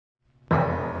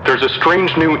There's a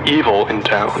strange new evil in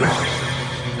town.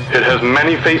 It has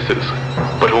many faces,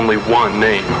 but only one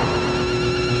name.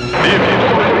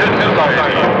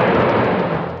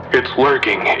 It's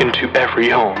lurking into every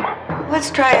home. Let's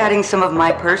try adding some of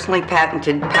my personally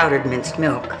patented powdered minced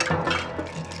milk.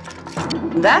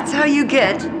 That's how you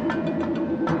get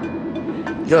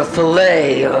your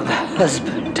fillet of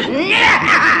husband. The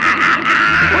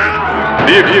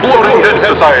exploding head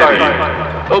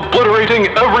society, obliterating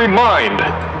every mind.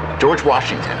 George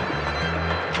Washington.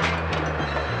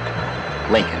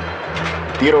 Lincoln.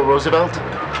 Theodore Roosevelt.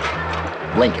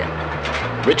 Lincoln.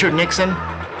 Richard Nixon.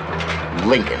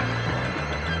 Lincoln.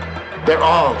 They're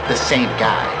all the same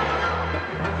guy.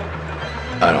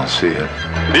 I don't see it.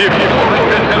 The exploding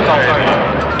head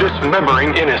society,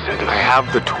 dismembering innocence. I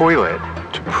have the toilet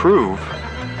to prove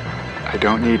I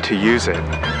don't need to use it.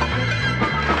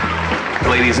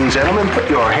 Ladies and gentlemen, put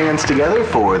your hands together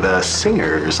for the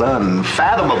Singer's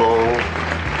Unfathomable.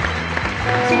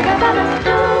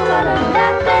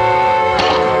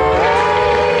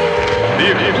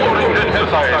 The exploding head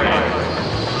society.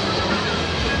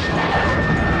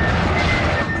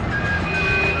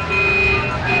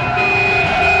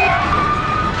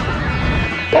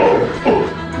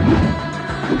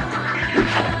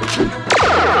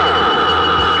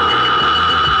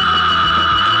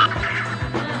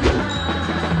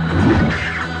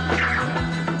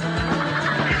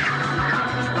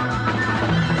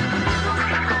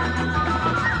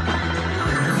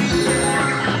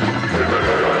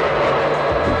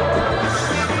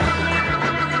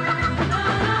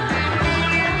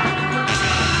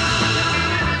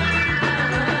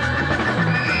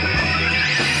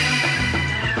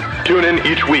 Tune in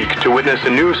each week to witness a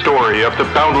new story of the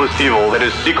boundless evil that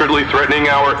is secretly threatening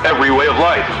our every way of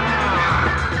life.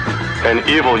 An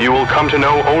evil you will come to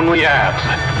know only as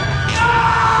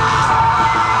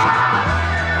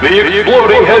the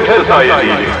Exploding Head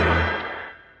Society.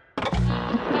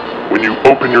 When you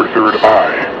open your third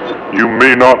eye, you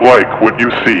may not like what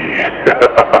you see.